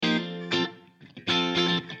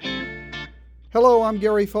Hello, I'm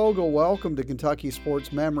Gary Fogle. Welcome to Kentucky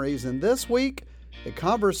Sports Memories. And this week, a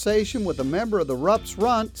conversation with a member of the Rupp's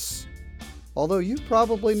Runts, although you've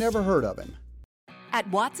probably never heard of him. At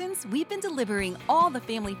Watson's, we've been delivering all the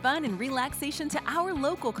family fun and relaxation to our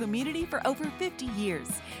local community for over 50 years.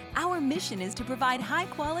 Our mission is to provide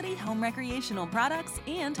high-quality home recreational products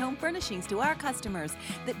and home furnishings to our customers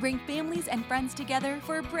that bring families and friends together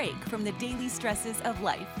for a break from the daily stresses of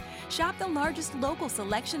life. Shop the largest local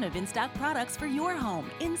selection of in-stock products for your home,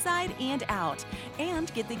 inside and out,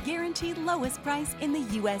 and get the guaranteed lowest price in the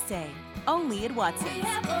USA. Only at Watson's. We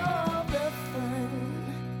have all the fun.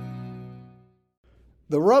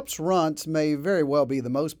 The Rupp's Runts may very well be the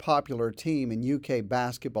most popular team in UK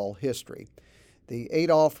basketball history. The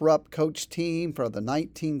Adolph Rupp coached team for the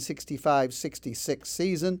 1965-66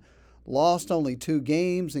 season lost only 2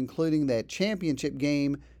 games, including that championship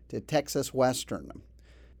game to Texas Western.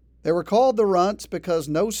 They were called the Runts because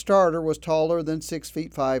no starter was taller than 6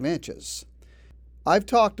 feet 5 inches. I've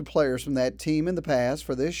talked to players from that team in the past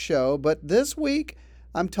for this show, but this week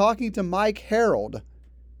I'm talking to Mike Harreld.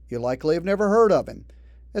 You likely have never heard of him.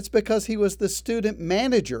 It's because he was the student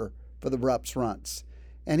manager for the Rupp's Runts,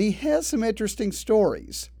 and he has some interesting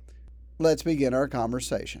stories. Let's begin our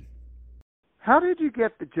conversation. How did you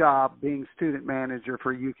get the job being student manager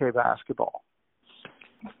for UK basketball?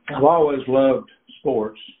 I've always loved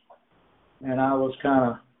sports, and I was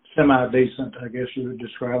kind of semi-decent, I guess you would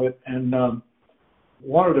describe it, and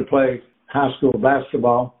wanted to play high school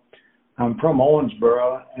basketball. I'm from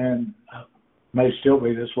Owensboro, and may still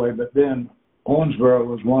be this way, but then Owensboro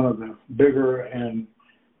was one of the bigger and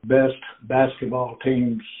best basketball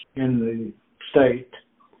teams in the state,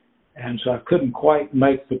 and so I couldn't quite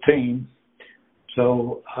make the team,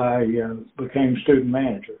 so I became student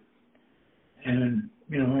manager. And,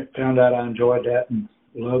 I found out I enjoyed that and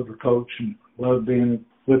loved the coach and loved being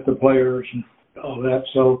with the players and all that.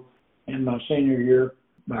 So in my senior year,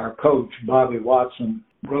 our coach, Bobby Watson,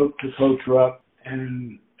 wrote to Coach Rupp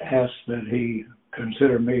and asked that he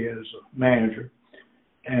consider me as a manager.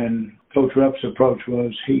 And Coach Rupp's approach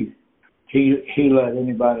was he let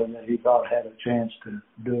anybody that he thought had a chance to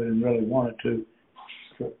do it and really wanted to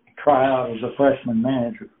try out as a freshman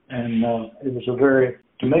manager. And it was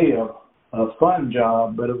to me, a fun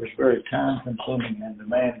job, but it was very time-consuming and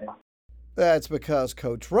demanding. That's because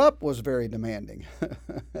Coach Rupp was very demanding,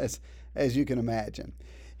 as you can imagine.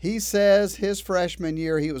 He says his freshman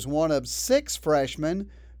year he was one of 6 freshmen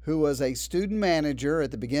who was a student manager at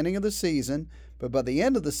the beginning of the season, but by the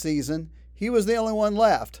end of the season, he was the only one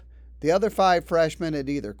left. The other 5 freshmen had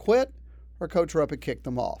either quit or Coach Rupp had kicked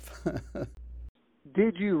them off.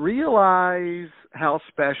 Did you realize how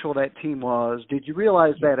special that team was? Did you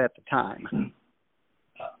realize that at the time?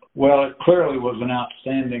 Well, it clearly was an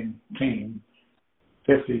outstanding team.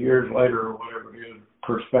 50 years later or whatever it is,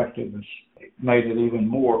 perspective has made it even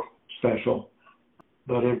more special.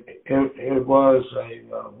 But it was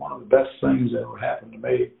one of the best things that ever happened to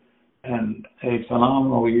me, and a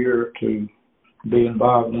phenomenal year to be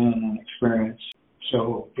involved in and experience.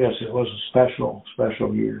 So, yes, it was a special,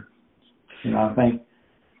 special year. I think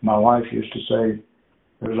my wife used to say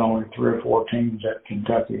there's only 3 or 4 teams at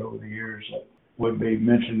Kentucky over the years that would be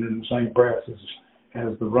mentioned in the same breath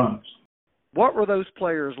as the Runts. What were those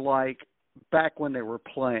players like back when they were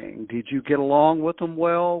playing? Did you get along with them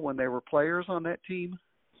well when they were players on that team?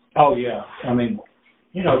 Oh, yeah. I mean,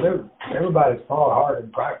 everybody fought hard in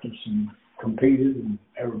practice and competed, and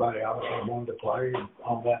everybody obviously wanted to play and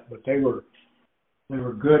all that, but they were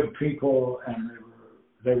good people, and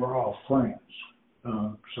they were all friends.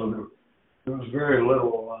 So there was very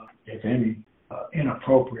little, if any,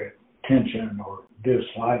 inappropriate tension or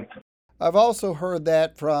dislike. I've also heard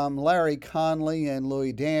that from Larry Conley and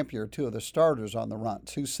Louis Dampier, 2 of the starters on the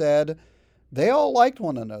Runts, who said they all liked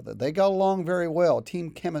one another. They got along very well.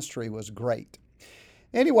 Team chemistry was great.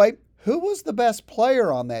 Anyway, who was the best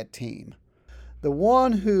player on that team? The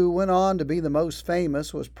one who went on to be the most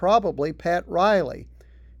famous was probably Pat Riley.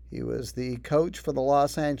 He was the coach for the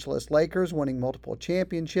Los Angeles Lakers, winning multiple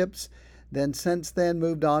championships, then since then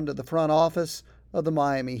moved on to the front office of the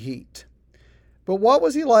Miami Heat. But what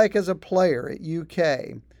was he like as a player at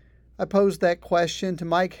UK? I posed that question to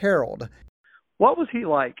Mike Harreld. What was he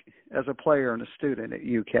like as a player and a student at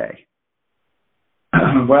UK?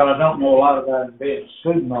 Well, I don't know a lot about him being a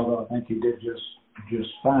student, although I think he did just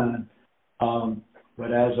fine.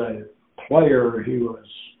 But as a player, he was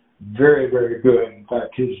very, very good. In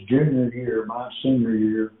fact, his junior year, my senior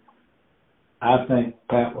year, I think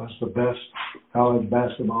Pat was the best college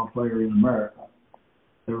basketball player in America.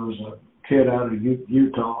 There was a kid out of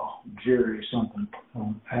Utah, Jerry something,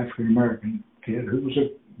 African-American kid, who was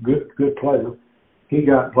a good player. He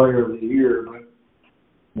got Player of the Year, but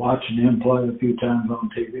watching him play a few times on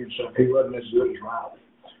TV and stuff, he wasn't as good as Riley.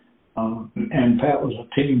 And Pat was a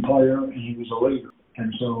team player, and he was a leader.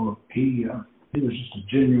 And so he was just a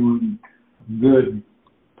genuine, good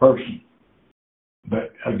person.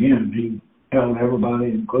 But again, he held everybody,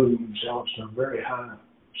 including himself, to a very high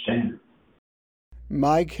standard.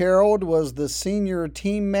 Mike Harreld was the senior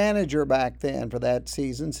team manager back then for that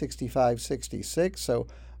season, 65-66. So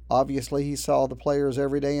obviously he saw the players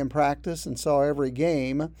every day in practice and saw every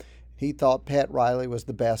game. He thought Pat Riley was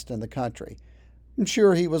the best in the country. I'm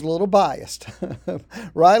sure he was a little biased.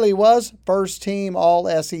 Riley was first team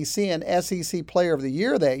All-SEC and SEC Player of the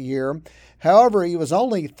Year that year. However, he was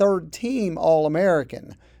only third team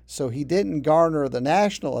All-American, so he didn't garner the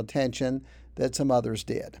national attention that some others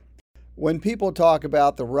did. When people talk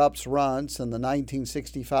about the Rupp's Runts in the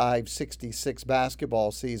 1965-66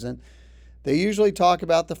 basketball season, they usually talk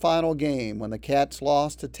about the final game when the Cats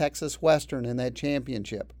lost to Texas Western in that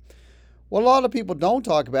championship. What a lot of people don't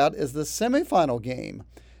talk about is the semifinal game.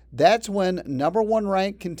 That's when number 1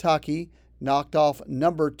 ranked Kentucky knocked off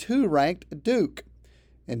number 2 ranked Duke.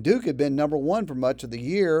 And Duke had been number 1 for much of the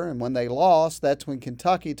year, and when they lost, that's when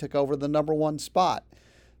Kentucky took over the number 1 spot.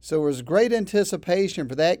 So there was great anticipation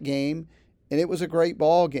for that game, and it was a great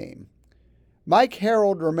ball game. Mike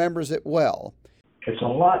Harreld remembers it well. It's a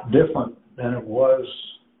lot different than it was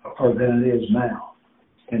or than it is now,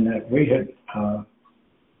 in that we had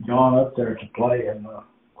gone up there to play in the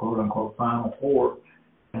quote-unquote Final Four,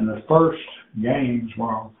 and the first games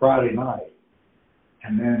were on Friday night,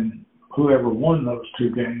 and then whoever won those 2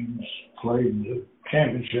 games played the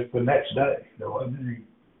championship the next day. There wasn't any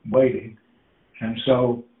waiting, and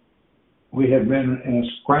so we had been in a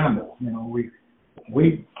scramble. You know,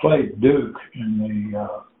 we played Duke in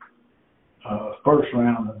the first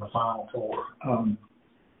round of the Final Four,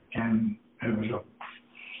 and it was a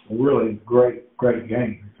really great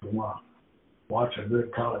game if you want to watch a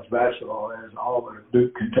good college basketball, as all the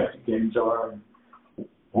Duke Kentucky games are. And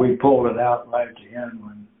we pulled it out right at the end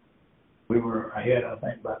when we were ahead, I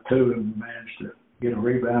think, by 2, and we managed to get a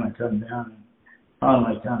rebound and come down. And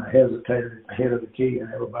finally kind of hesitated at the head of the key,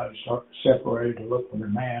 and everybody started separated to look for the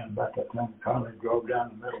man. About that time, Conley drove down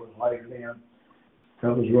the middle and laid it in.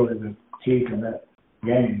 That was really the key to that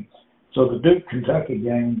game. So the Duke-Kentucky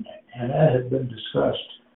game, and that had been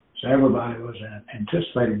discussed, so everybody was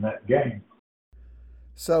anticipating that game.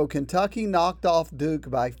 So Kentucky knocked off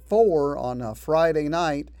Duke by 4 on a Friday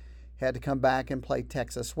night, had to come back and play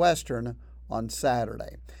Texas Western on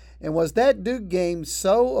Saturday. And was that Duke game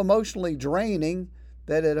so emotionally draining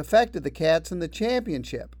that it affected the Cats in the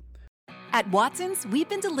championship? At Watson's, we've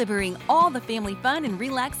been delivering all the family fun and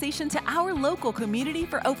relaxation to our local community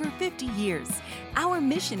for over 50 years. Our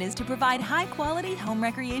mission is to provide high-quality home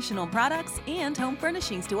recreational products and home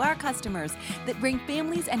furnishings to our customers that bring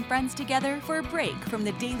families and friends together for a break from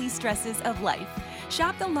the daily stresses of life.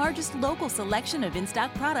 Shop the largest local selection of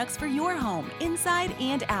in-stock products for your home, inside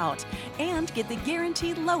and out, and get the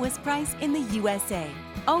guaranteed lowest price in the USA.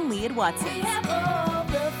 Only at Watson's. We have all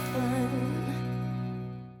the fun.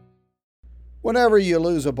 Whenever you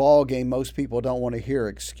lose a ball game, most people don't want to hear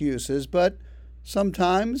excuses, but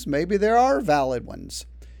sometimes maybe there are valid ones.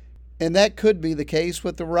 And that could be the case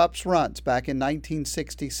with the Rupp's Runts back in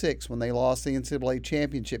 1966 when they lost the NCAA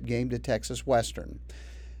championship game to Texas Western.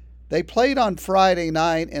 They played on Friday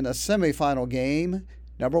night in a semifinal game.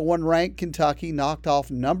 Number 1 ranked Kentucky knocked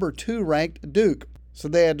off number 2 ranked Duke. So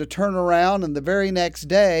they had to turn around and the very next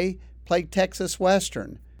day play Texas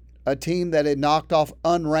Western, a team that had knocked off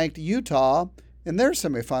unranked Utah in their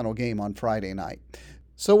semifinal game on Friday night.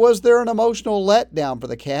 So was there an emotional letdown for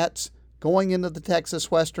the Cats going into the Texas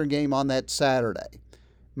Western game on that Saturday?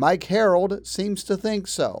 Mike Harreld seems to think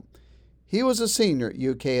so. He was a senior at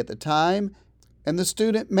UK at the time and the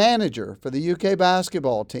student manager for the UK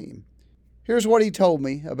basketball team. Here's what he told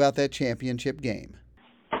me about that championship game.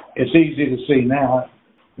 It's easy to see now.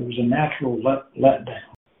 It was a natural letdown.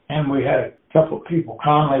 And we had a couple of people.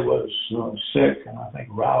 Conley was sick, and I think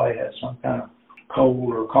Riley had some kind of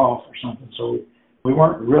cold or cough or something. So we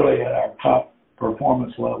weren't really at our top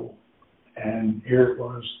performance level. And here it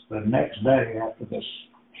was the next day after this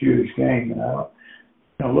huge game.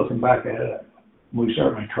 And looking back at it, we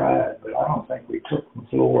certainly tried, but I don't think we took the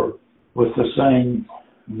floor with the same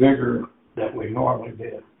vigor that we normally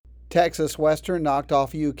did. Texas Western knocked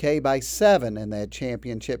off UK by 7 in that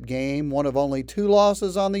championship game, one of only 2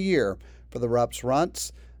 losses on the year for the Rupp's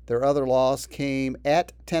Runts. Their other loss came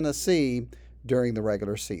at Tennessee during the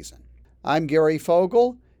regular season. I'm Gary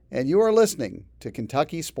Fogle, and you are listening to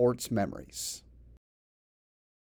Kentucky Sports Memories.